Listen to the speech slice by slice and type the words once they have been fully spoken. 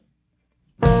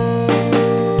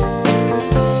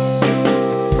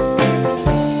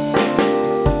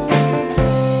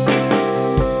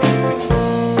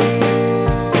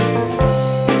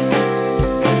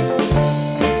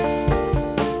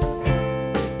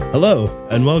Hello,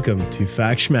 and welcome to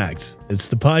Fact Schmacks. It's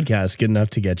the podcast good enough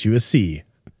to get you a C.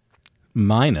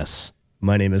 Minus.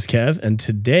 My name is Kev, and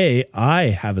today I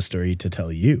have a story to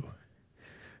tell you.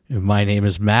 My name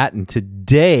is Matt, and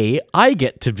today I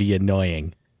get to be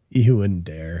annoying. You wouldn't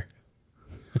dare.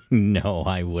 No,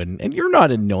 I wouldn't. And you're not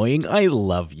annoying. I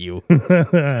love you.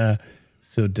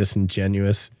 So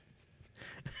disingenuous.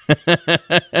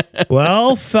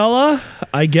 Well, fella,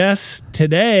 I guess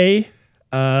today,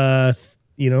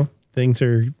 things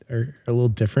are a little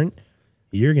different.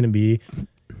 You're going to be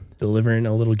delivering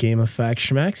a little game of Fact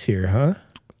Schmacks here, huh?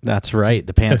 That's right.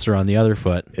 The pants are on the other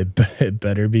foot. It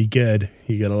better be good.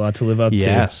 You got a lot to live up to.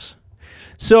 Yes.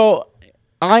 So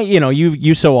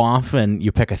you so often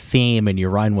you pick a theme and you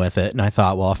run with it, and I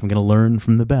thought, well, if I'm going to learn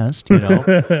from the best,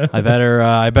 I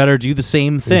better do the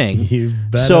same thing. You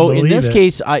better so in this it.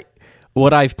 case,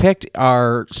 what I've picked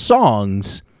are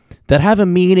songs that have a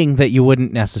meaning that you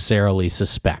wouldn't necessarily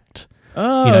suspect.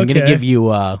 Oh, I'm okay. going to give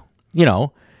you I'm going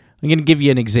to give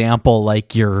you an example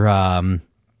like your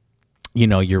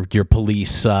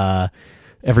police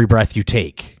Every Breath You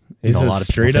Take. It's a a lot of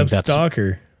people straight think up that's-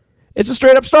 stalker. It's a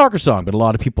straight up stalker song, but a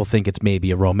lot of people think it's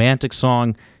maybe a romantic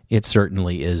song. It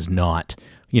certainly is not.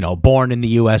 Born in the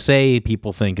USA,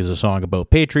 people think is a song about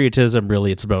patriotism.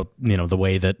 Really, it's about, the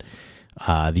way that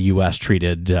the U.S.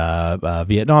 treated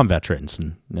Vietnam veterans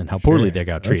and how poorly they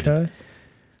got treated. Okay.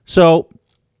 So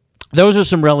those are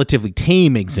some relatively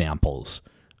tame examples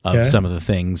of Okay. some of the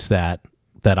things that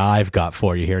I've got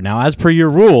for you here. Now, as per your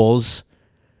rules,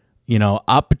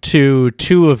 up to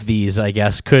 2 of these, I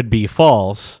guess, could be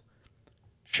false.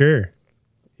 Sure.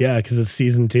 Yeah, because it's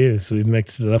season 2, so we've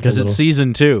mixed it up a Because little. it's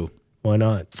season 2. Why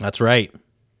not? That's right.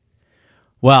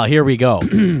 Well, here we go.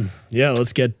 Yeah,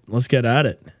 let's get at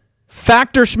it.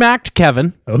 Fact or smacked,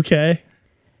 Kevin. Okay.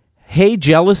 Hey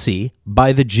Jealousy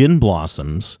by the Gin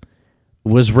Blossoms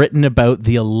was written about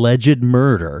the alleged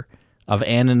murder of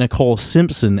Anna Nicole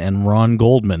Simpson and Ron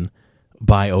Goldman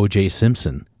by O.J.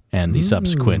 Simpson and the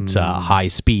subsequent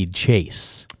high-speed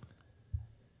chase.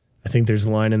 I think there's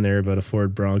a line in there about a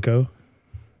Ford Bronco.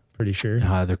 Pretty sure.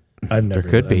 There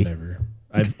could be.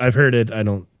 I've heard it. I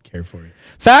don't care for it.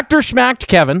 Fact or smacked,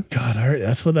 Kevin. God, all right,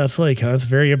 that's what that's like. Huh? It's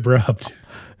very abrupt.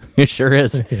 It sure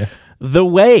is. Yeah. The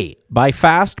Way by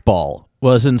Fastball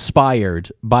was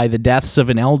inspired by the deaths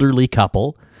of an elderly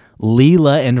couple,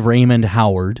 Leela and Raymond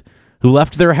Howard, who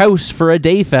left their house for a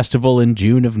day festival in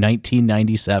June of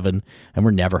 1997 and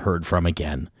were never heard from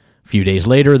again. A few days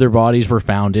later, their bodies were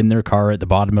found in their car at the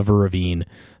bottom of a ravine,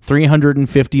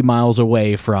 350 miles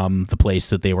away from the place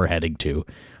that they were heading to.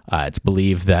 It's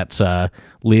believed that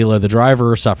Leela, the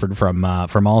driver, suffered from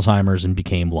Alzheimer's and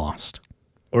became lost.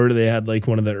 Or they had like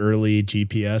one of the early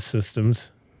GPS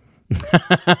systems.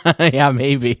 Yeah,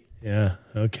 maybe. Yeah.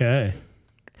 Okay.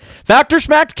 Fact or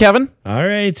smacked, Kevin? All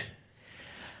right.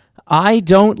 I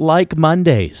Don't Like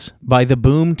Mondays by the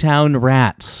Boomtown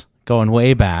Rats, going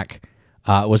way back,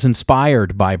 was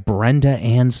inspired by Brenda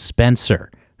Ann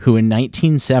Spencer, who in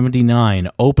 1979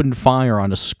 opened fire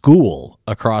on a school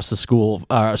across the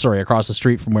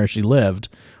street from where she lived,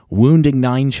 wounding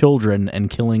 9 children and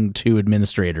killing 2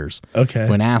 administrators. Okay.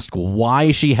 When asked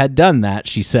why she had done that,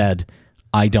 she said,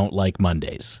 "I don't like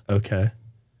Mondays." Okay.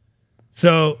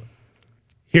 So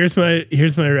here's my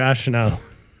rationale.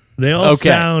 They all Okay.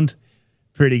 sound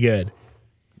pretty good.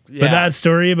 Yeah. But that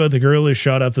story about the girl who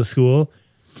shot up the school,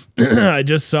 I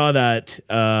just saw that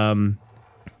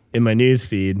in my news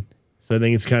feed. So I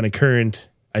think it's kind of current.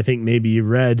 I think maybe you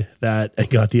read that and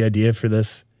got the idea for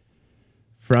this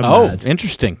from that.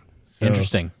 Interesting.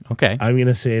 Interesting. Okay. I'm going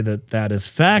to say that is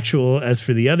factual. As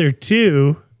for the other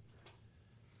two,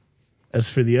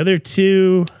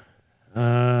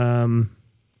 I'm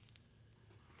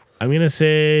going to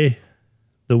say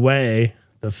The Way,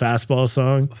 the Fastball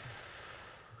song.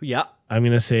 Yeah. I'm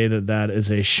going to say that is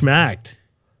a schmacked.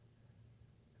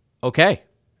 Okay.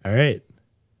 All right.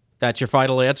 That's your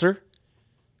final answer?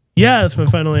 Yeah, that's my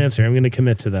final answer. I'm going to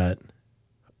commit to that.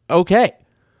 Okay.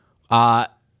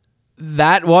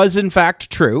 That was in fact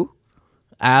true,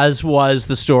 as was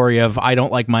the story of I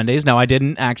Don't Like Mondays. Now, I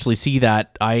didn't actually see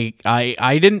that. I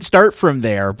didn't start from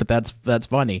there, but that's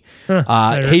funny.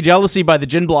 Hey Jealousy by the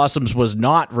Gin Blossoms was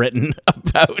not written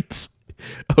about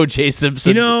O.J.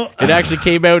 Simpson. It actually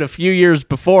came out a few years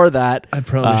before that. I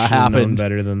probably should have known happened.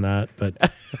 better than that, but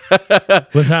with that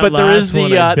But there last is the,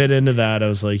 one, I bit into that. I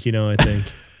was like,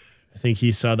 I think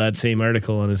he saw that same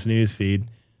article on his news feed.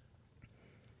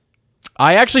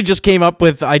 I actually just came up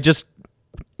with, I just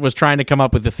was trying to come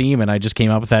up with the theme, and I just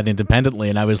came up with that independently,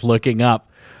 and I was looking up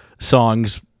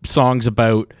songs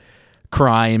about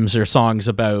crimes or songs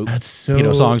about That's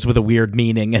so songs with a weird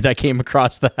meaning, and I came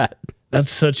across that.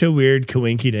 That's such a weird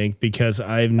coinky dink because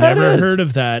I've never is. heard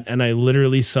of that, and I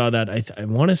literally saw that. I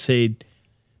want to say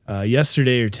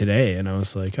yesterday or today, and I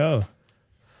was like, oh,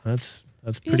 that's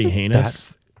pretty Isn't heinous.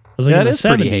 that- I was like, that in the is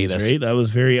pretty 70s, heinous. right? That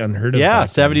was very unheard of. Yeah, back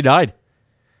then. 79.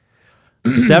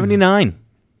 79.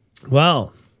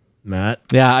 Well, Matt,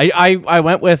 Yeah, I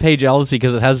went with Hey Jealousy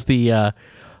because it has the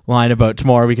line about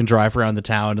tomorrow we can drive around the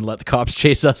town and let the cops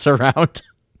chase us around.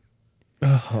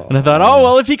 And I thought, oh,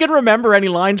 well, if you can remember any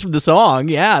lines from the song,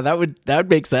 yeah, that would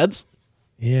make sense.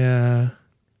 yeah.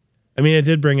 I mean, it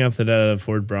did bring up the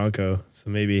Ford Bronco, so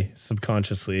maybe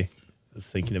subconsciously I was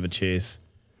thinking of a chase.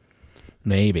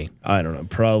 Maybe. I don't know.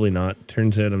 Probably not.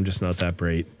 Turns out I'm just not that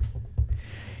bright.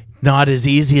 Not as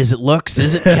easy as it looks,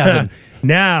 is it, Kevin?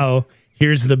 Now,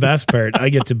 here's the best part. I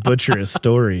get to butcher a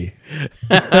story.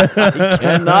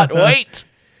 Cannot wait.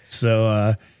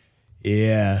 So,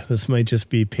 yeah, this might just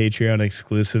be Patreon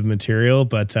exclusive material,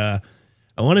 but I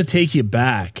want to take you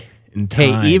back in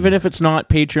time. Hey, even if it's not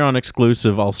Patreon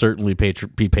exclusive, I'll certainly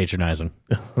be patronizing.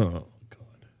 Oh, God.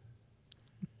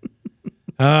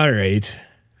 All right.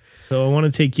 So I want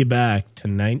to take you back to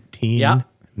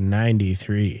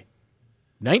 1993.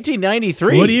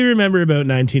 1993. What do you remember about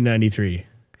 1993?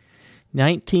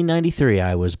 1993.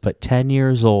 I was but 10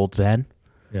 years old then.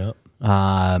 Yep.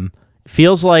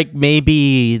 Feels like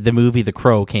maybe the movie The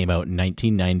Crow came out in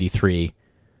 1993.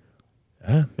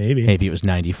 Maybe. Maybe it was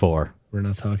 94. We're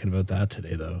not talking about that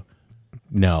today, though.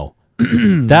 No.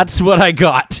 That's what I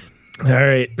got. All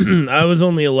right. I was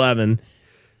only 11,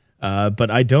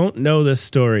 but I don't know this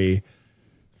story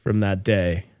from that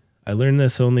day. I learned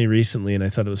this only recently, and I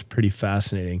thought it was pretty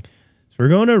fascinating. So we're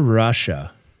going to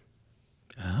Russia.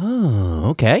 Oh,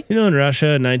 okay. You know, in Russia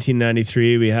in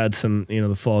 1993, we had some,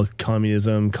 the fall of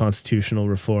communism, constitutional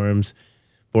reforms.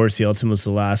 Boris Yeltsin was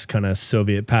the last kind of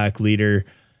Soviet pact leader.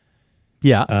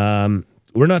 Yeah.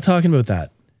 We're not talking about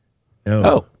that. No.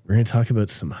 Oh. We're going to talk about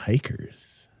some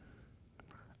hikers.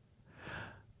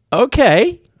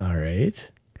 Okay. All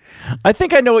right. I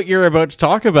think I know what you're about to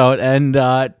talk about. And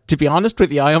to be honest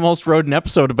with you, I almost wrote an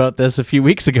episode about this a few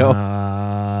weeks ago.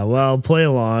 Well, play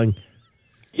along.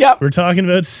 Yep. We're talking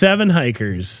about 7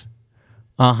 hikers.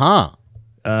 Uh-huh.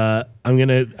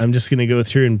 I'm just gonna go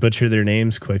through and butcher their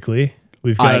names quickly.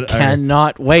 We've got I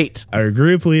cannot wait. our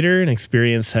group leader, an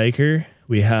experienced hiker.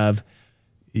 We have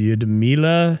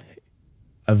Yudmila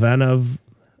Ivanova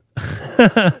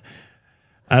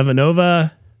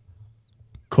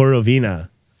Korovina,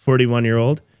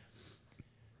 41-year-old.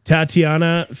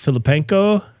 Tatiana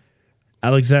Filipenko,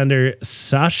 Alexander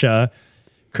Sasha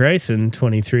Kryson,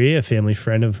 23, a family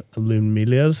friend of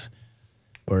Ludmila's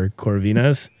or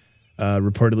Korovina's.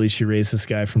 Reportedly, she raised this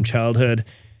guy from childhood.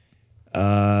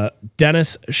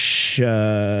 Dennis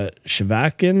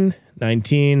Shavakin,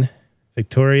 19.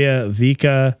 Victoria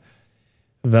Vika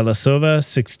Velasova,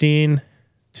 16.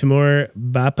 Timur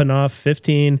Bapanov,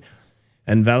 15.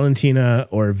 And Valentina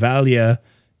or Valia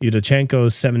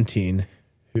Yudachenko, 17,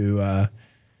 who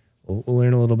we'll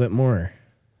learn a little bit more.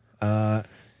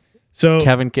 So,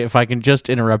 Kevin, if I can just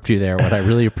interrupt you there, what I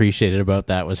really appreciated about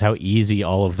that was how easy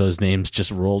all of those names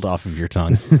just rolled off of your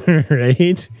tongue.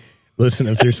 right? Listen,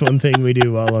 if there's one thing we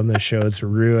do well on this show, it's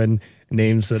ruin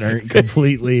names that aren't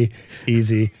completely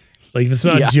easy. Like if it's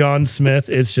not John Smith,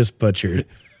 it's just butchered.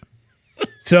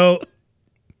 So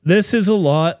this is a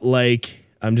lot like,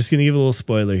 I'm just going to give a little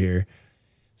spoiler here.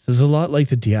 This is a lot like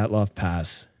the Dyatlov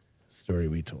Pass story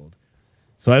we told.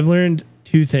 So I've learned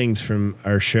 2 things from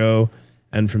our show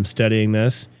and from studying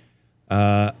this.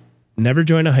 Never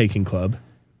join a hiking club.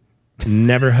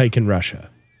 Never hike in Russia.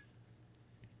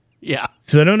 Yeah.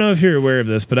 So I don't know if you're aware of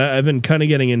this, but I've been kind of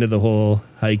getting into the whole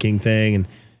hiking thing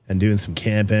and doing some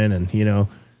camping and,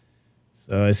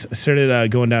 so I started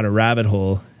going down a rabbit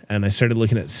hole and I started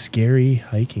looking at scary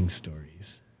hiking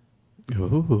stories.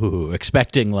 Ooh,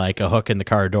 expecting like a hook in the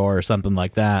car door or something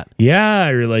like that. Yeah,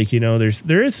 or like,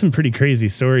 there is some pretty crazy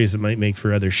stories that might make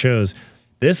for other shows.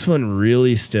 This one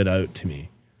really stood out to me.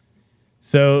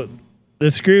 So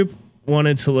this group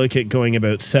wanted to look at going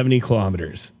about 70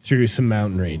 kilometers through some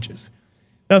mountain ranges.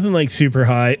 Nothing like super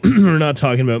high. We're not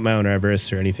talking about Mount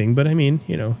Everest or anything, but I mean,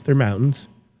 they're mountains.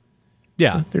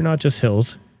 Yeah. They're not just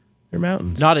hills. They're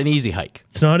mountains. Not an easy hike.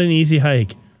 It's not an easy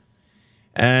hike.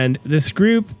 And this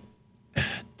group,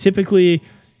 typically,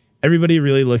 everybody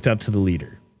really looked up to the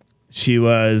leader. She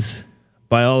was,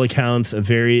 by all accounts, a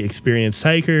very experienced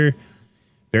hiker,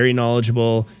 very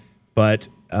knowledgeable, but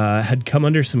had come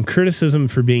under some criticism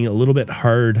for being a little bit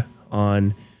hard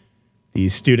on the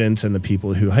students and the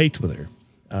people who hiked with her.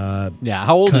 Yeah.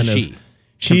 How old is she?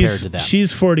 compared to them?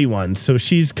 She's 41, so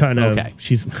she's kind of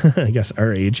she's I guess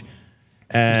our age.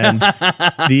 And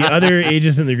the other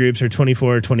ages in the groups are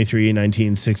 24, 23,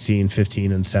 19, 16,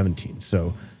 15, and 17.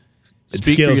 So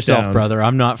speak for yourself, down. Brother.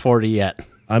 I'm not 40 yet.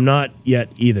 I'm not yet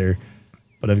either,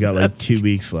 but I've got like 2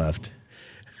 weeks left.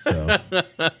 So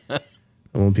I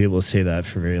won't be able to say that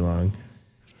for very long.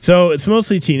 So it's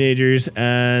mostly teenagers,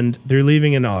 and they're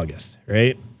leaving in August,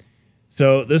 right?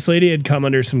 So this lady had come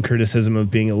under some criticism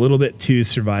of being a little bit too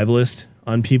survivalist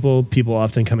on people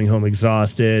often coming home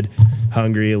exhausted,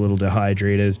 hungry, a little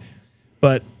dehydrated.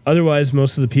 But otherwise,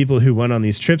 most of the people who went on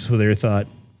these trips with her thought,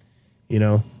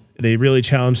 they really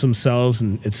challenged themselves,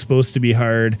 and it's supposed to be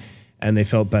hard, and they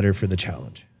felt better for the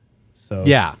challenge. So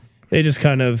yeah, they just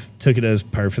kind of took it as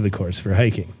par for the course for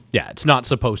hiking. Yeah, it's not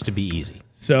supposed to be easy.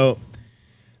 So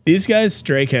these guys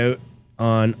strike out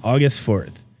on August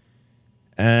 4th.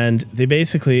 And they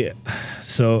basically,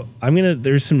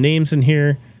 there's some names in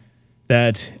here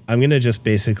that I'm going to just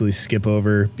basically skip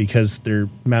over because they're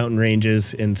mountain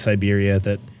ranges in Siberia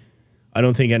that I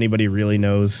don't think anybody really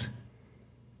knows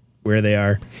where they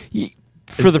are.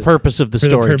 For the purpose of the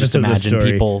story, just imagine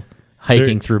people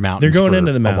hiking through mountains. They're going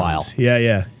into the mountains. A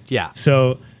while. Yeah.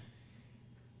 So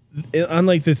on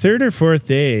like the third or fourth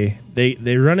day,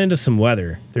 they run into some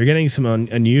weather. They're getting some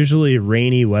unusually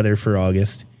rainy weather for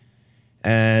August.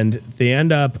 And they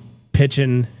end up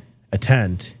pitching a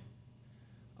tent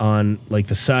on like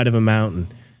the side of a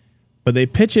mountain, but they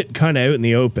pitch it kind of out in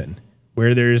the open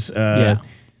where there's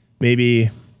maybe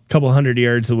a couple 100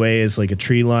 yards away is like a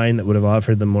tree line that would have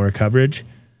offered them more coverage.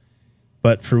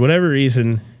 But for whatever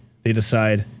reason, they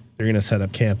decide they're going to set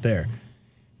up camp there.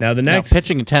 Now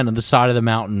pitching a tent on the side of the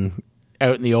mountain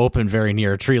out in the open, very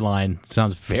near a tree line,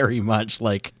 sounds very much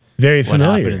like very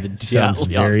familiar. Sounds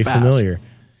very familiar.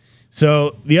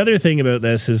 So the other thing about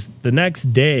this is the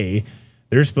next day,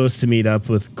 they're supposed to meet up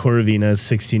with Korovina's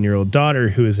 16-year-old daughter,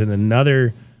 who is in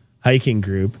another hiking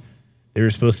group. They were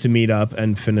supposed to meet up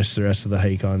and finish the rest of the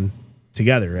hike on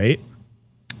together, right?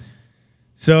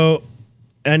 So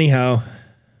anyhow,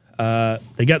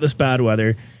 they get this bad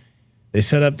weather. They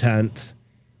set up tents.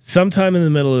 Sometime in the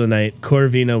middle of the night,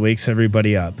 Korovina wakes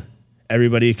everybody up.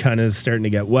 Everybody kind of starting to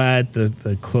get wet.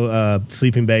 The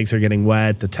sleeping bags are getting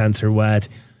wet. The tents are wet.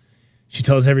 She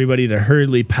tells everybody to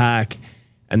hurriedly pack,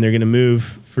 and they're going to move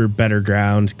for better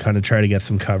ground, kind of try to get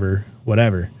some cover,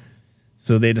 whatever.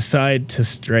 So they decide to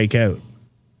strike out,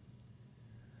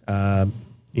 to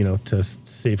a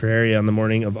safer area on the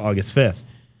morning of August 5th.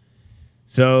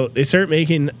 So they start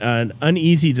making an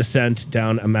uneasy descent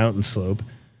down a mountain slope,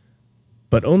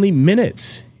 but only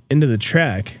minutes into the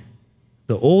trek,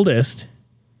 the oldest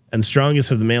and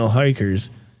strongest of the male hikers,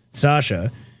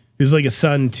 Sasha, who's like a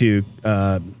son to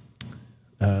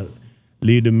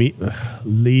Lyudmila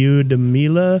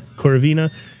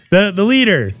Korovina, the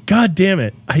leader. God damn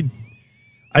it! I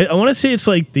want to say it's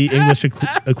like the English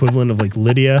equivalent of like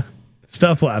Lydia.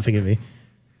 Stop laughing at me.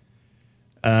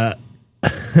 God,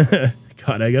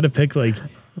 I got to pick like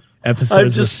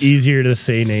episodes with easier to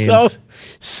say names.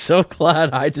 So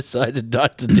glad I decided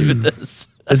not to do this.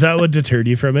 Is that what deterred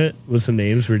you from it? Was the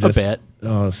names were just a bit?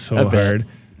 Oh, so hard.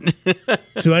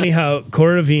 So anyhow,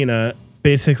 Korovina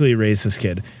basically raised this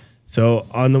kid. So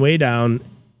on the way down,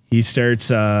 he starts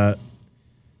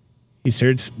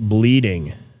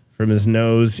bleeding from his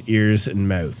nose, ears, and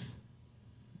mouth.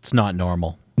 It's not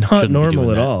normal. Not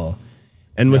normal at all.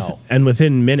 And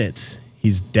within minutes,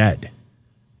 he's dead.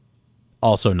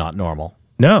 Also not normal.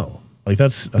 No. Like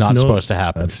that's not supposed to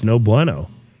happen. That's no bueno.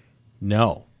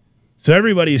 No. So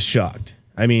everybody's shocked.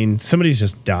 I mean, somebody's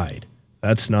just died.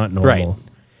 That's not normal.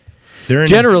 Right.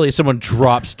 Generally, someone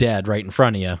drops dead right in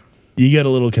front of you. You get a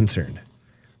little concerned.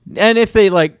 And if they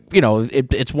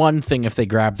it's one thing if they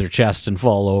grab their chest and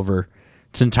fall over.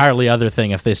 It's an entirely other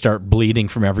thing if they start bleeding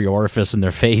from every orifice in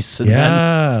their face.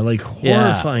 And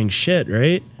horrifying shit,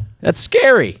 right? That's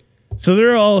scary. So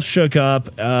they're all shook up.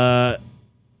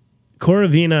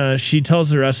 Korovina, she tells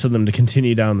the rest of them to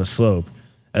continue down the slope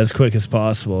as quick as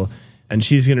possible. And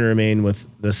she's going to remain with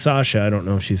the Sasha. I don't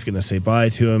know if she's going to say bye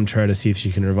to him, try to see if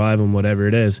she can revive him, whatever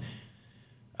it is.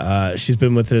 She's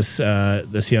been with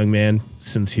this young man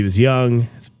since he was young.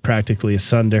 It's practically a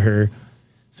son to her.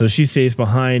 So she stays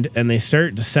behind, and they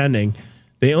start descending.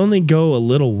 They only go a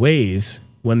little ways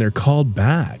when they're called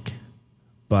back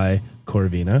by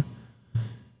Korovina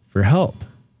for help.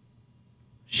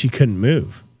 She couldn't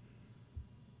move.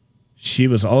 She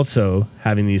was also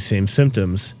having these same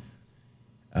symptoms,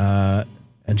 and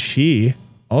she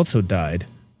also died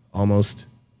almost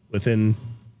within,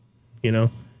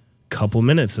 couple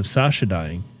minutes of Sasha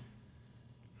dying.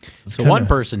 So one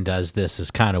person does this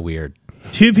is kind of weird.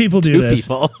 Two people do Two this.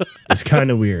 people. It's kind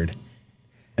of weird.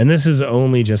 And this has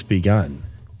only just begun.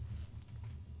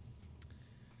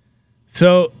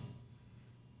 So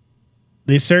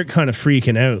they start kind of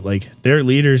freaking out. Like, their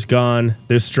leader's gone,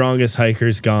 their strongest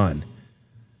hiker's gone.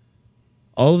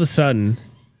 All of a sudden,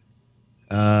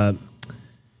 the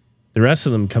rest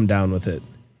of them come down with it.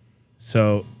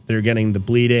 So they're getting the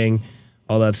bleeding,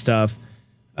 all that stuff.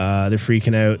 They're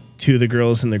freaking out. Two of the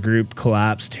girls in the group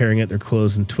collapse, tearing at their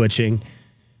clothes and twitching.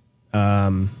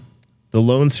 The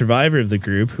lone survivor of the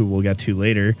group, who we'll get to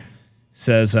later,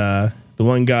 says the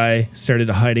one guy started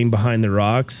hiding behind the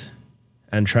rocks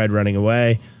and tried running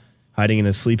away, hiding in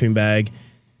a sleeping bag.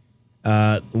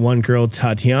 One girl,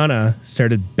 Tatiana,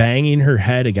 started banging her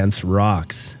head against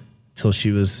rocks till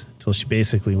she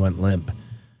basically went limp.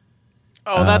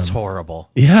 Oh, that's horrible.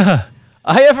 Yeah.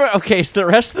 Okay, so the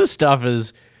rest of the stuff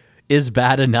is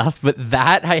bad enough, but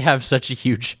that I have such a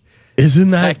huge.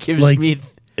 Isn't that gives like me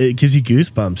it gives you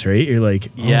goosebumps, right? You're like,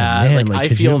 oh, yeah, man, like I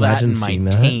could you feel that imagine in my seeing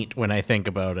that? taint when I think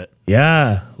about it.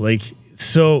 Yeah, like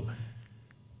so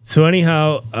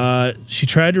anyhow, she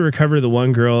tried to recover the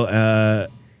one girl,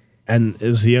 and it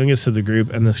was the youngest of the group,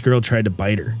 and this girl tried to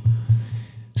bite her.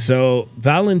 So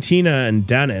Valentina and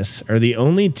Dennis are the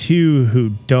only two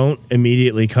who don't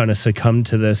immediately kind of succumb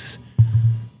to this,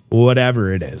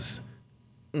 whatever it is.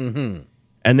 Mm-hmm.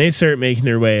 And they start making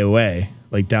their way away,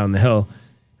 like down the hill,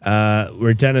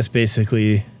 where Dennis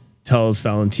basically tells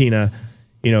Valentina,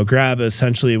 grab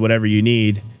essentially whatever you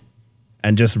need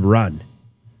and just run.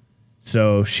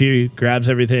 So she grabs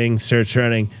everything, starts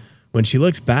running. When she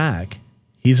looks back,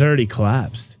 he's already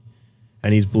collapsed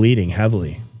and he's bleeding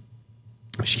heavily.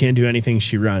 She can't do anything.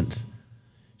 She runs.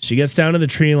 She gets down to the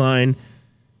tree line,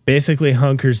 basically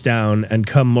hunkers down, and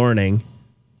come morning,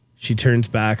 she turns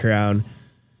back around,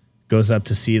 goes up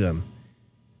to see them.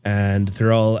 And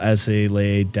they're all, as they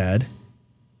lay dead.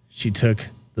 She took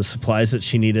the supplies that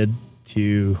she needed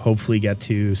to hopefully get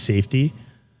to safety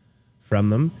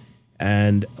from them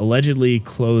and allegedly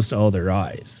closed all their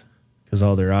eyes because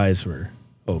all their eyes were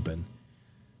open.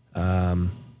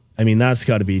 I mean, that's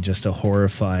got to be just a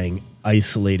horrifying,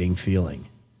 isolating feeling.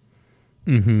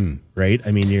 Mm-hmm. Right?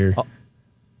 I mean, you're...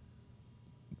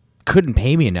 Couldn't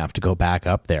pay me enough to go back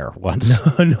up there once.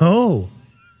 No.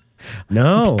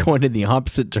 Going in the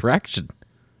opposite direction.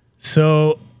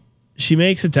 So she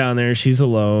makes it down there. She's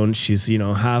alone. She's,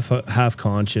 half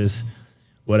conscious,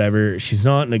 whatever. She's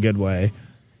not in a good way.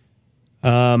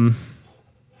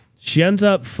 She ends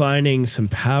up finding some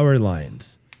power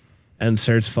lines and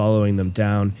starts following them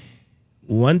down.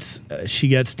 Once she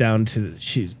gets down to,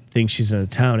 she thinks she's in a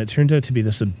town. It turns out to be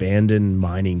this abandoned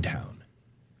mining town.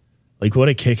 Like, what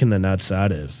a kick in the nuts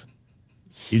that is.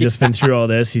 You've just been through all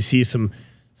this. You see some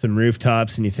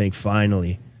rooftops and you think,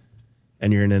 finally,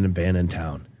 and you're in an abandoned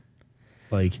town.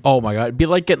 Like, oh my God, it'd be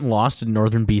like getting lost in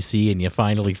northern BC and you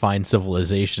finally find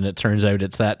civilization. It turns out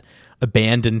it's that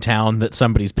abandoned town that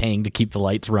somebody's paying to keep the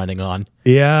lights running on.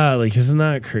 Yeah, like, isn't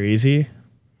that crazy?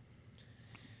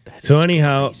 So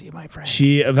anyhow, crazy, my friend.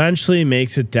 She eventually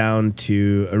makes it down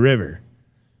to a river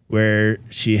where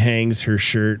she hangs her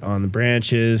shirt on the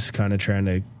branches, kind of trying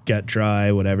to get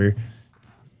dry, whatever.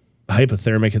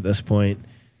 Hypothermic at this point.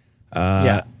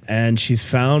 Yeah. And she's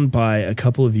found by a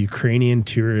couple of Ukrainian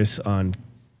tourists on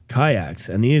kayaks.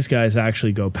 And these guys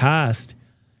actually go past.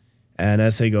 And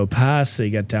as they go past, they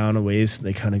get down a ways and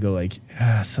they kind of go like,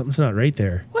 something's not right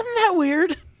there. Wasn't that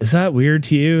weird? Is that weird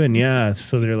to you? And yeah,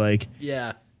 so they're like,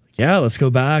 Yeah, let's go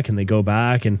back. And they go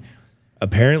back. And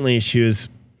apparently she was,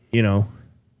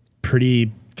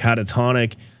 pretty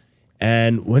catatonic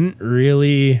and wouldn't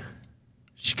really...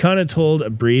 She kind of told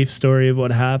a brief story of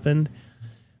what happened,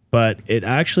 but it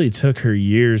actually took her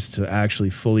years to actually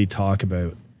fully talk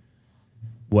about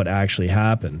what actually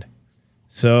happened.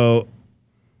 So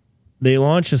they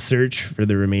launched a search for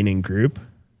the remaining group.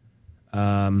 They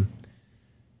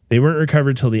weren't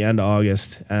recovered till the end of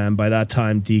August, and by that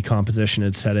time, decomposition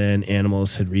had set in.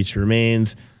 Animals had reached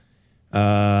remains.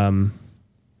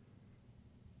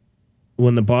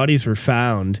 When the bodies were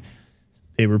found,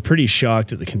 they were pretty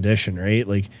shocked at the condition, right?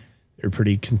 Like, they were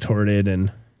pretty contorted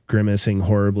and grimacing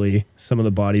horribly. Some of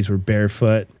the bodies were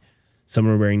barefoot. Some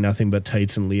were wearing nothing but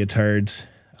tights and leotards.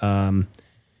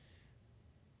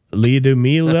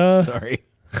 Lyudmila sorry.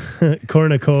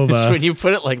 Kornikova. When you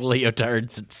put it like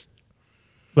leotards, it's...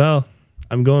 Well,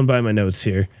 I'm going by my notes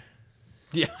here.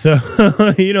 Yeah. So,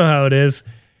 you know how it is.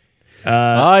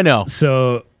 I know.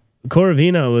 So,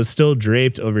 Korovina was still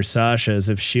draped over Sasha as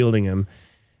if shielding him.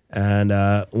 And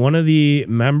one of the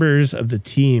members of the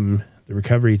team, the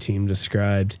recovery team,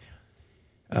 described,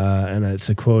 and it's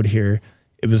a quote here,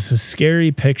 It was a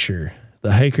scary picture.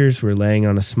 The hikers were laying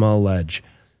on a small ledge,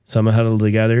 some huddled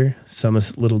together, some a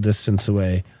little distance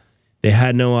away. They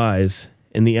had no eyes.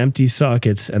 In the empty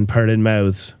sockets and parted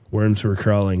mouths, worms were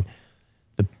crawling.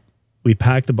 We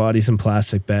packed the bodies in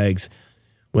plastic bags.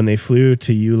 When they flew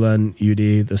to Ulan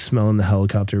Ude, the smell in the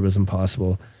helicopter was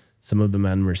impossible. Some of the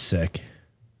men were sick.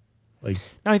 Now,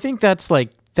 I think that's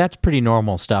pretty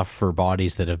normal stuff for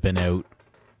bodies that have been out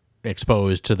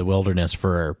exposed to the wilderness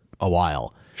for a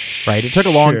while, right? It took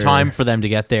a long time for them to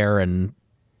get there and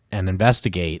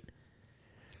investigate.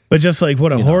 But just like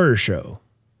what a horror show.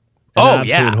 An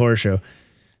absolute horror show.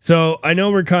 So I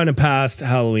know we're kind of past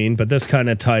Halloween, but this kind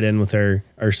of tied in with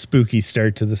our spooky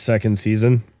start to the second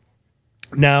season.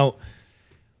 Now,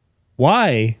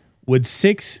 why would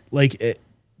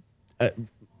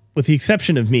with the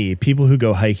exception of me, people who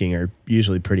go hiking are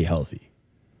usually pretty healthy.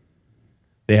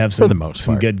 They have some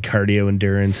good cardio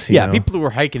endurance. You know. People who are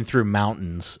hiking through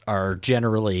mountains are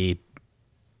generally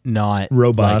not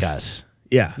robust. Like us.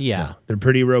 Yeah. No, they're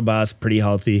pretty robust, pretty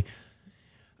healthy.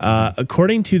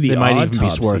 According to the autopsy, even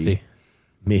be swarthy.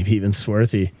 Maybe even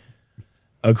swarthy.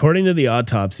 According to the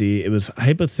autopsy, it was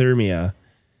hypothermia,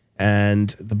 and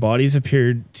the bodies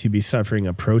appeared to be suffering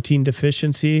a protein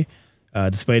deficiency.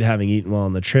 Despite having eaten well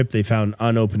on the trip, they found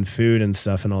unopened food and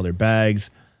stuff in all their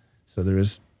bags, so there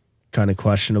was kind of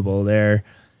questionable there.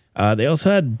 They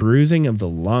also had bruising of the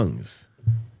lungs.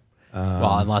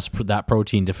 Well, unless that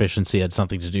protein deficiency had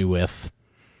something to do with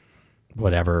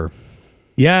whatever.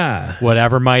 Yeah.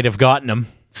 Whatever might have gotten them.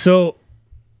 So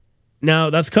now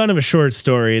that's kind of a short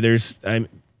story.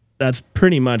 That's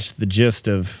pretty much the gist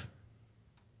of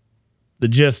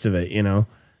it, you know.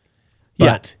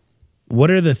 But what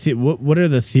are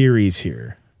the theories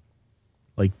here?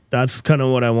 Like that's kind of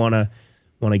what I want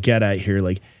to get at here.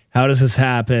 Like, how does this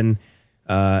happen?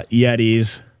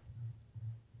 Yetis,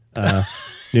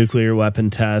 nuclear weapon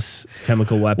tests,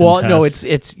 chemical weapon tests. Well, no, it's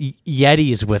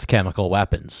Yetis with chemical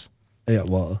weapons. Yeah,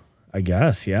 well, I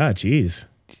guess, yeah, geez.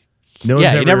 You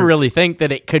never really think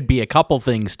that it could be a couple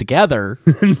things together.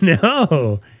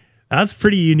 No, that's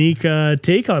pretty unique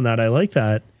take on that. I like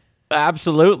that.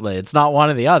 Absolutely. It's not one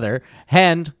or the other.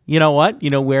 And you know what? You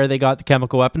know where they got the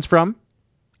chemical weapons from?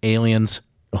 Aliens.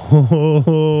 Oh,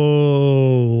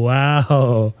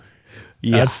 wow.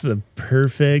 Yeah. That's the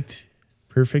perfect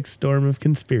storm of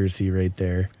conspiracy right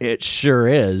there. It sure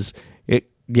is.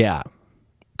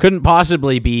 Couldn't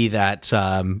possibly be that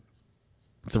the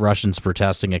Russians were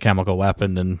testing a chemical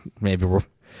weapon and maybe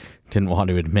didn't want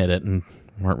to admit it and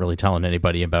weren't really telling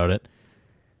anybody about it.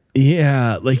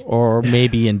 Yeah, or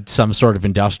maybe in some sort of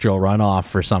industrial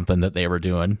runoff or something that they were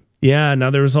doing. Yeah, now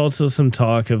there was also some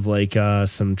talk of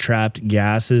some trapped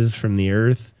gases from the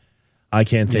earth. I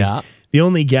can't think. Yeah. The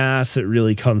only gas that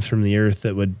really comes from the earth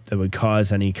that would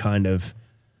cause any kind of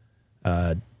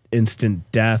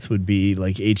instant death would be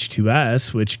like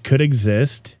H2S, which could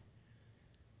exist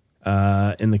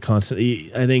in the constant.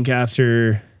 I think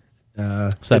after.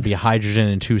 So that'd be hydrogen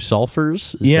and 2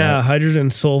 sulfurs? Hydrogen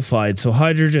sulfide. So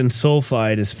hydrogen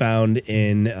sulfide is found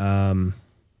in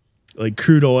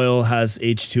crude oil has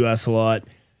H2S a lot.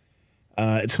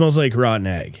 It smells like rotten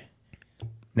egg.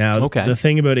 Now, the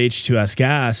thing about H2S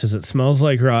gas is it smells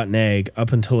like rotten egg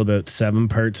up until about 7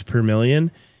 parts per million,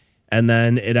 and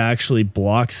then it actually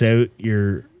blocks out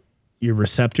your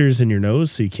receptors in your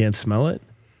nose, so you can't smell it.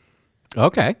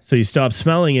 Okay. So you stop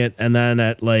smelling it, and then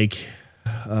at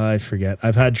I forget.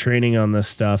 I've had training on this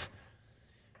stuff,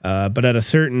 but at a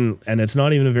certain, and it's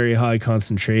not even a very high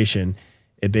concentration,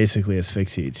 it basically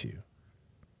asphyxiates you.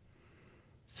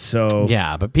 So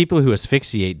yeah, but people who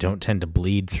asphyxiate don't tend to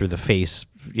bleed through the face,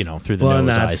 through the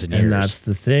nose, eyes, and ears. And that's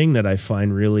the thing that I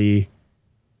find really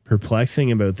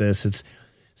perplexing about this.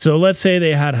 So let's say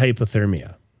they had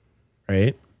hypothermia,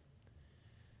 right?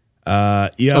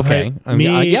 Okay.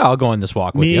 I'll go on this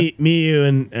walk with you. Me, you,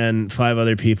 and 5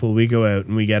 other people, we go out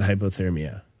and we get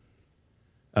hypothermia.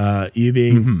 You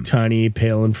being tiny,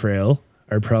 pale, and frail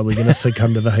are probably going to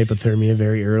succumb to the hypothermia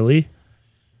very early.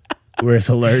 Whereas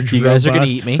a large, you guys are gonna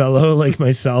eat me. fellow like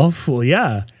myself, well,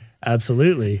 yeah,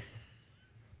 absolutely.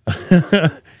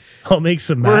 I'll make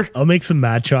some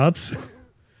mat chops.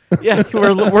 Yeah,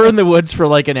 we're in the woods for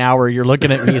like an hour. You're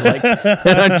looking at me like,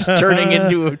 and I'm just turning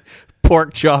into a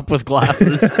pork chop with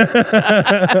glasses.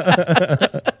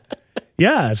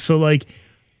 Yeah, so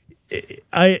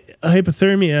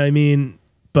hypothermia. I mean,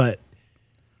 but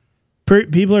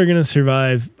people are going to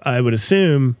survive, I would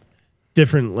assume,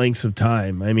 different lengths of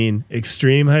time. I mean,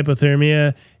 extreme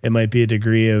hypothermia, it might be a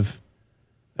degree of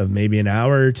maybe an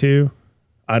hour or 2.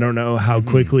 I don't know how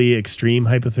quickly extreme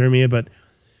hypothermia, but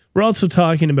we're also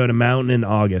talking about a mountain in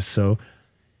August. So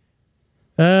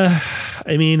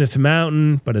I mean, it's a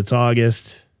mountain, but it's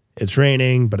August. It's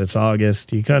raining, but it's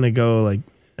August. You kind of go like,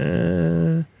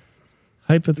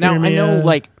 hypothermia. Now I know,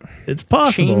 like, it's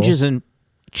possible.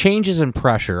 Changes in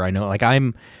pressure. I know, like,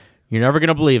 you're never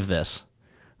gonna believe this,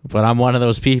 but I'm one of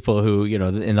those people who,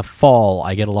 in the fall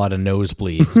I get a lot of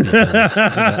nosebleeds, because,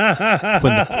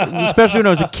 especially when I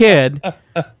was a kid,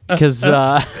 because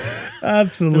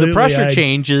absolutely the pressure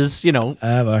changes. I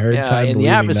have a hard time in the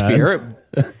atmosphere.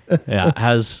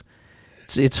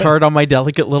 It's hard on my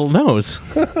delicate little nose.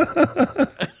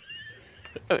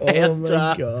 Oh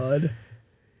my God.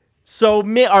 So,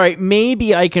 all right,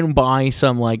 maybe I can buy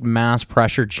some like mass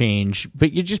pressure change,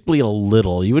 but you just bleed a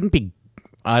little. You wouldn't be,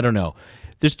 I don't know.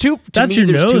 There's two. That's me,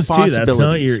 your nose two too. That's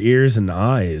not your ears and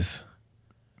eyes.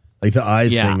 Like the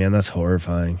eyes thing, man. That's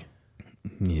horrifying.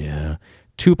 Yeah.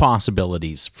 Two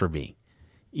possibilities for me.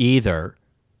 Either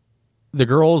the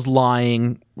girl's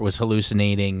lying, was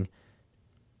hallucinating,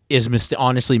 is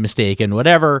honestly mistaken,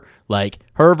 whatever. Like,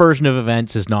 her version of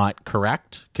events is not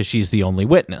correct because she's the only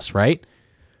witness, right?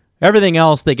 Everything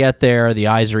else, they get there, the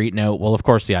eyes are eaten out. Well, of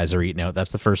course the eyes are eaten out.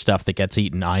 That's the first stuff that gets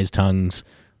eaten. Eyes, tongues,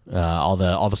 all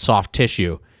the soft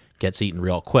tissue gets eaten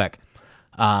real quick.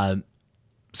 But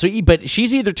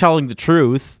she's either telling the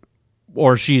truth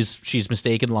or she's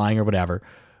mistaken, lying, or whatever.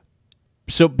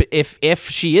 So if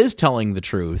she is telling the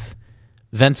truth,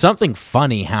 then something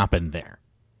funny happened there.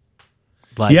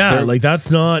 Like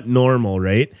that's not normal,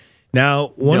 right? Now,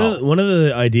 one of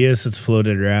the ideas that's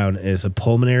floated around is a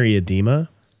pulmonary edema.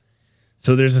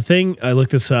 So there's a thing, I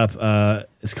looked this up,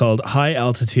 it's called high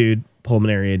altitude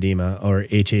pulmonary edema, or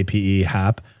HAPE,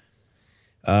 HAP.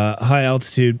 High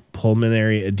altitude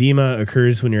pulmonary edema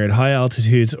occurs when you're at high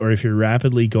altitudes or if you're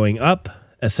rapidly going up,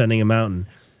 ascending a mountain.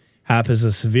 HAP is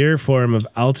a severe form of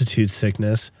altitude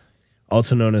sickness,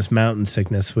 also known as mountain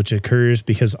sickness, which occurs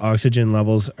because oxygen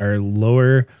levels are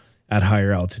lower at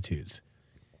higher altitudes.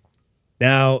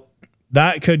 Now,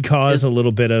 that could cause a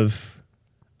little bit of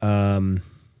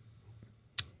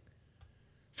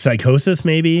psychosis,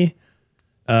 maybe.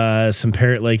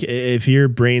 Like if your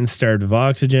brain's starved of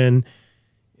oxygen,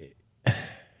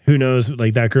 who knows?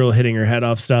 Like that girl hitting her head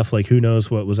off stuff. Like who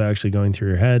knows what was actually going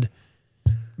through her head?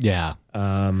 Yeah.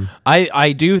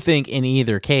 I do think in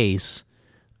either case,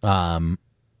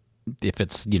 if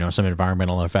it's some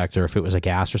environmental effect or if it was a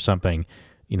gas or something,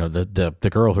 the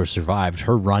girl who survived,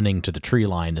 her running to the tree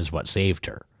line is what saved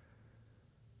her.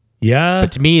 Yeah.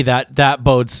 But to me, that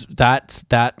bodes that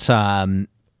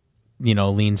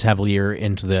leans heavier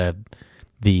into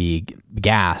the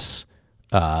gas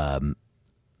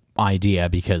idea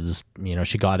because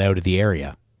she got out of the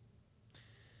area.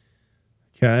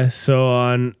 Okay, so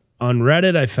on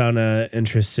Reddit, I found an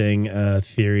interesting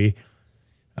theory.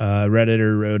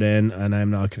 Redditor wrote in, and I'm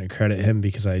not going to credit him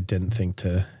because I didn't think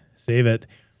to save it.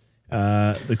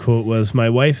 The quote was, "My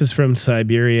wife is from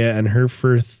Siberia, and her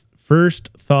first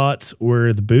thoughts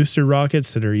were the booster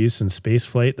rockets that are used in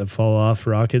spaceflight that fall off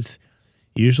rockets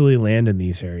usually land in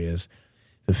these areas.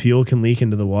 The fuel can leak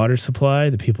into the water supply.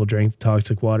 The people drink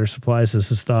toxic water supplies.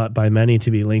 This is thought by many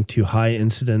to be linked to high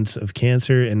incidence of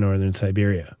cancer in northern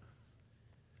Siberia."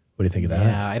 What do you think of that?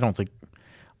 Yeah,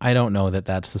 I don't know that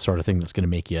that's the sort of thing that's going to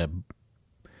make you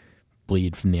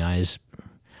bleed from the eyes.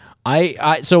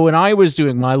 So when I was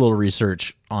doing my little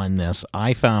research on this,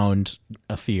 I found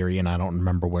a theory, and I don't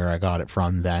remember where I got it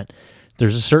from, that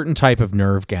there's a certain type of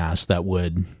nerve gas that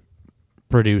would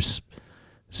produce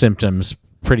symptoms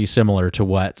pretty similar to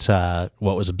what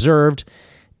was observed.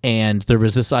 And there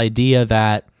was this idea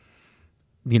that,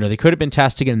 they could have been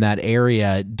testing in that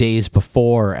area days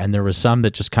before, and there was some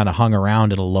that just kind of hung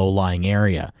around in a low-lying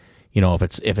area. If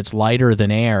it's lighter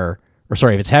than air, if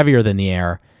it's heavier than the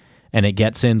air, and it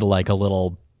gets into like a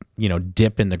little,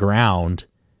 dip in the ground,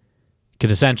 could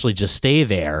essentially just stay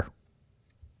there.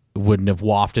 It wouldn't have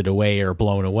wafted away or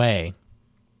blown away.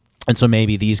 And so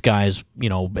maybe these guys,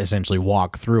 essentially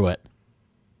walk through it.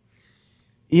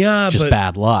 Yeah, just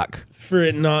bad luck. For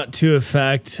it not to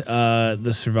affect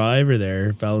the survivor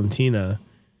there, Valentina.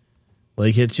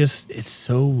 Like, it's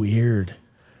so weird.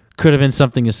 Could have been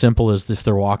something as simple as if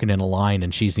they're walking in a line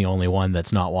and she's the only one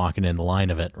that's not walking in the line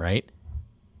of it, right?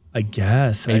 I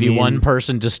guess. Maybe one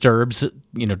person disturbs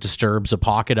a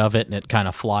pocket of it and it kind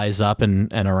of flies up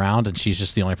and around, and she's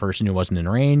just the only person who wasn't in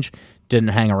range, didn't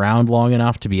hang around long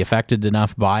enough to be affected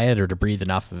enough by it or to breathe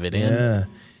enough of it in. Yeah.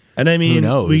 And who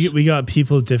knows? We got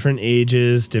people of different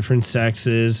ages, different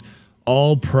sexes,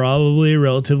 all probably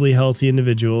relatively healthy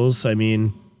individuals.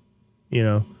 Not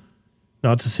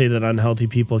to say that unhealthy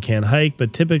people can't hike,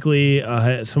 but typically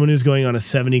someone who's going on a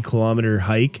 70-kilometer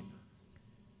hike,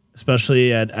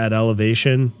 especially at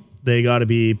elevation, They got to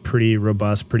be pretty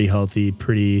robust, pretty healthy,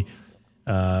 pretty,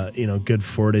 good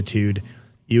fortitude.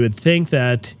 You would think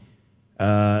that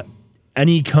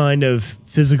any kind of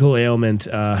physical ailment,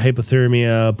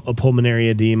 hypothermia, a pulmonary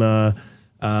edema,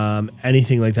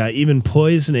 anything like that, even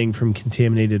poisoning from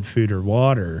contaminated food or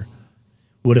water,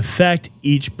 would affect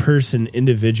each person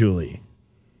individually.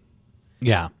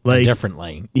 Yeah, like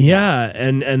differently. Yeah,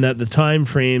 and that the time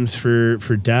frames for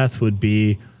death would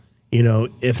be,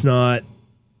 if not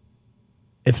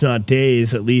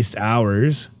days, at least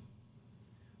hours.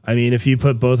 I mean, if you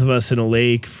put both of us in a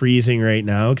lake freezing right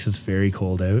now because it's very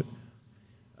cold out,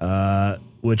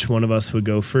 which one of us would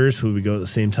go first? Would we go at the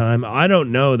same time? I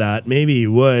don't know that. Maybe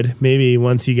you would. Maybe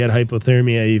once you get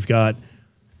hypothermia, you've got,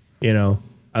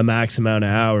 a max amount of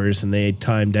hours and they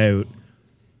timed out.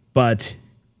 But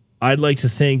I'd like to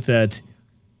think that,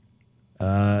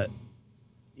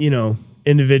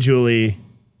 individually,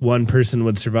 one person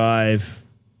would survive,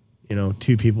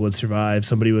 two people would survive,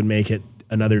 somebody would make it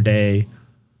another day,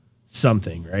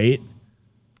 something, right?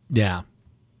 Yeah.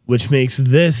 Which makes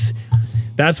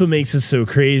that's what makes it so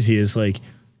crazy is like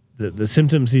the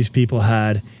symptoms these people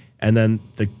had and then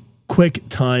the quick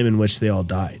time in which they all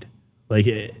died. Like,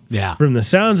 from the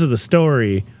sounds of the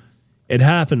story, it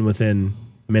happened within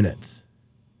minutes.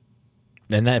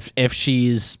 And that if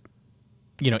she's,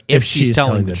 if she's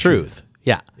telling the truth.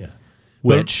 Yeah.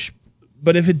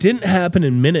 But if it didn't happen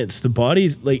in minutes, the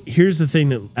bodies, like, here's the thing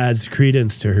that adds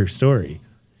credence to her story,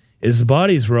 is the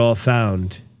bodies were all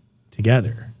found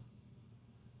together.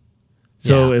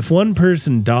 So if one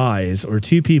person dies or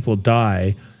two people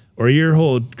die or your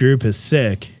whole group is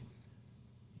sick,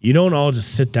 you don't all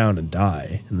just sit down and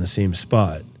die in the same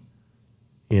spot.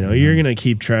 You're going to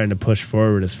keep trying to push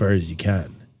forward as far as you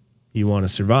can. You want to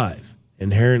survive.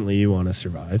 Inherently, you want to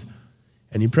survive.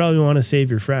 And you probably want to save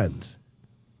your friends.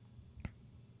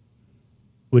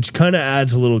 Which kind of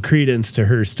adds a little credence to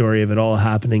her story of it all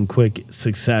happening quick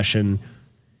succession.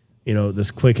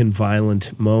 This quick and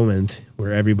violent moment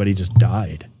where everybody just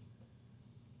died.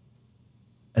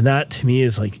 And that to me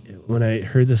is like, when I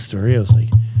heard this story, I was like,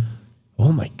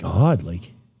 oh my God,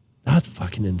 like, that's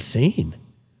fucking insane.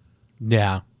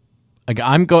 Yeah. Like,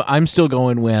 I'm still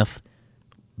going with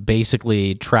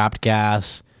basically trapped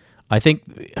gas. I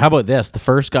think, how about this? The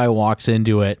first guy walks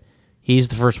into it. He's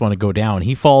the first one to go down.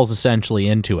 He falls essentially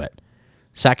into it.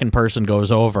 Second person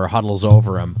goes over, huddles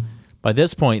over him. By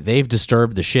this point, they've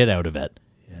disturbed the shit out of it.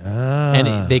 Yeah.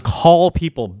 And they call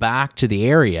people back to the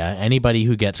area. Anybody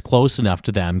who gets close enough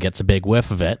to them gets a big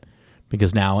whiff of it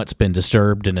because now it's been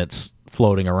disturbed and it's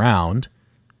floating around.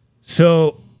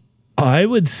 So I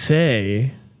would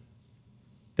say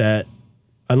that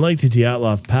unlike the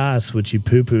Dyatlov Pass, which you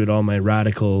poo-pooed all my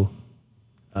radical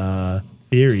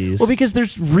theories. Well, because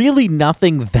there's really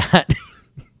nothing that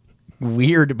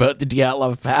weird about the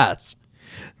Dyatlov Pass.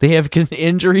 They have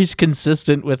injuries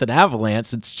consistent with an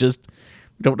avalanche. It's just,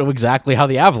 we don't know exactly how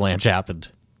the avalanche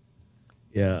happened.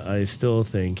 Yeah, I still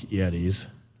think Yetis.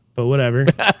 But whatever.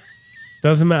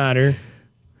 Doesn't matter.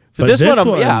 But this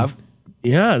one,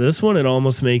 yeah, this one, it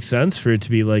almost makes sense for it to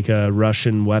be like a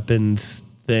Russian weapons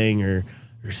thing or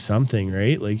something,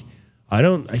 right? Like, I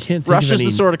can't think Russia's of any...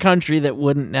 the sort of country that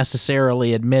wouldn't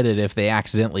necessarily admit it if they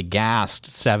accidentally gassed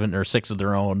 7 or 6 of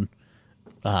their own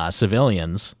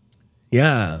civilians.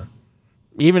 Yeah.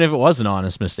 Even if it was an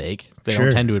honest mistake. They Sure.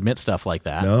 don't tend to admit stuff like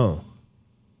that. No.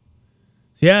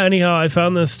 Yeah, anyhow, I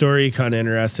found this story kind of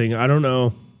interesting. I don't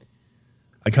know.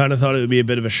 I kind of thought it would be a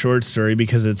bit of a short story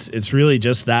because it's really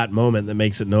just that moment that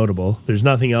makes it notable. There's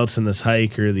nothing else in this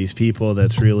hike or these people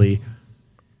that's really,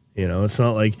 it's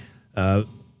not like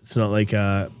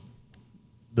the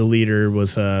leader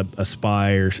was a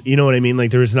spy or, you know what I mean?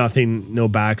 Like, there was no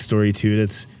backstory to it.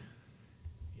 It's,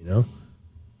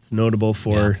 it's notable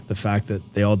for the fact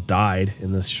that they all died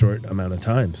in this short amount of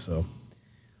time. So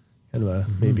kind of a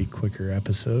maybe quicker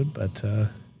episode, but,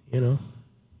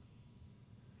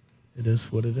 it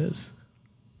is what it is.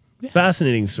 Yeah.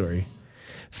 Fascinating story.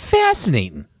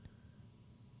 Fascinating.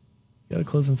 Got a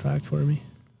closing fact for me?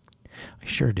 I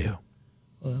sure do.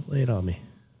 Well, lay it on me.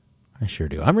 I sure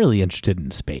do. I'm really interested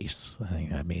in space. I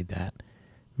think I made that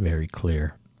very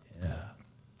clear. Yeah.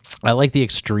 I like the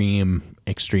extreme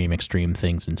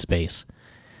things in space.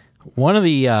 One of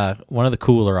the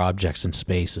cooler objects in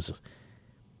space is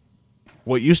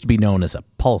what used to be known as a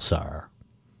pulsar.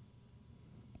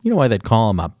 You know why they'd call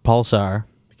them a pulsar?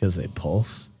 Because they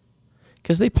pulse?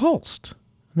 Because they pulsed.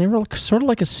 And they were sort of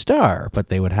like a star, but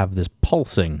they would have this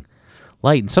pulsing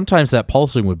light. And sometimes that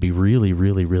pulsing would be really,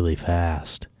 really, really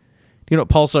fast. Do you know what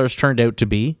pulsars turned out to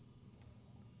be?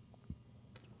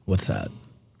 What's that?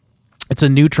 It's a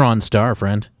neutron star,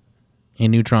 friend. A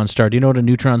neutron star. Do you know what a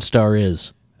neutron star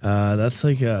is? That's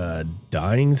like a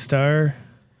dying star.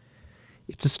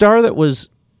 It's a star that was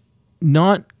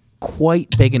not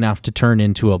quite big enough to turn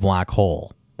into a black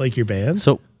hole. Like your band?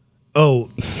 So,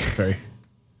 Sorry.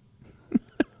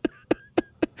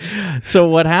 So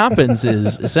what happens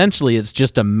is essentially it's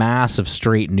just a mass of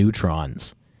straight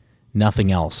neutrons,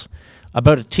 nothing else.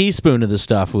 About a teaspoon of the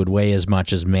stuff would weigh as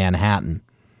much as Manhattan.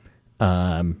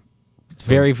 It's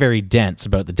very, very dense,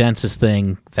 about the densest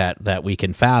thing that we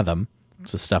can fathom.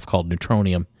 It's a stuff called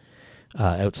neutronium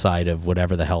outside of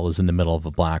whatever the hell is in the middle of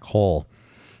a black hole.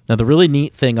 Now, the really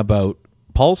neat thing about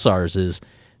pulsars is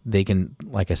they can,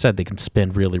 like I said, they can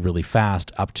spin really, really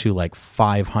fast, up to like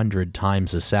 500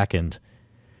 times a second.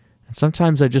 And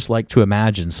sometimes I just like to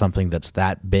imagine something that's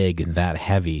that big and that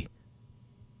heavy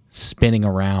spinning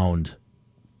around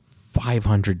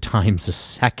 500 times a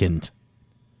second.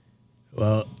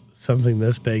 Well, something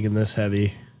this big and this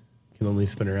heavy can only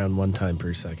spin around 1 time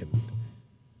per second.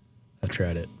 I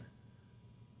tried it.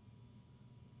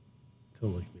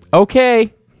 Don't look at me.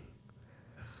 Okay.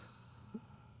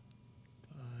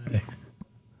 Bye.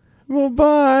 Well,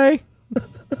 bye.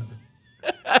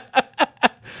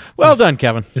 Well done,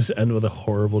 Kevin. Just end with a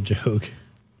horrible joke.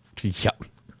 Yep.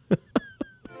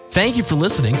 Thank you for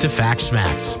listening to Fact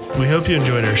Schmacks. We hope you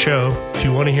enjoyed our show. If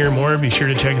you want to hear more, be sure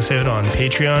to check us out on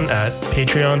Patreon at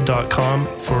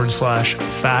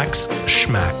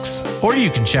patreon.com/factschmacks. Or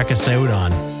you can check us out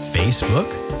on Facebook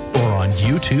or on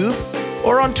YouTube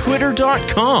or on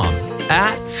twitter.com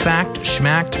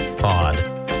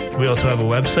 @FactSchmackedPod. We also have a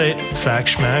website,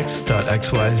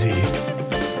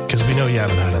 factschmacks.xyz, because we know you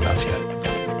haven't had enough yet.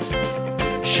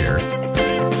 Sure.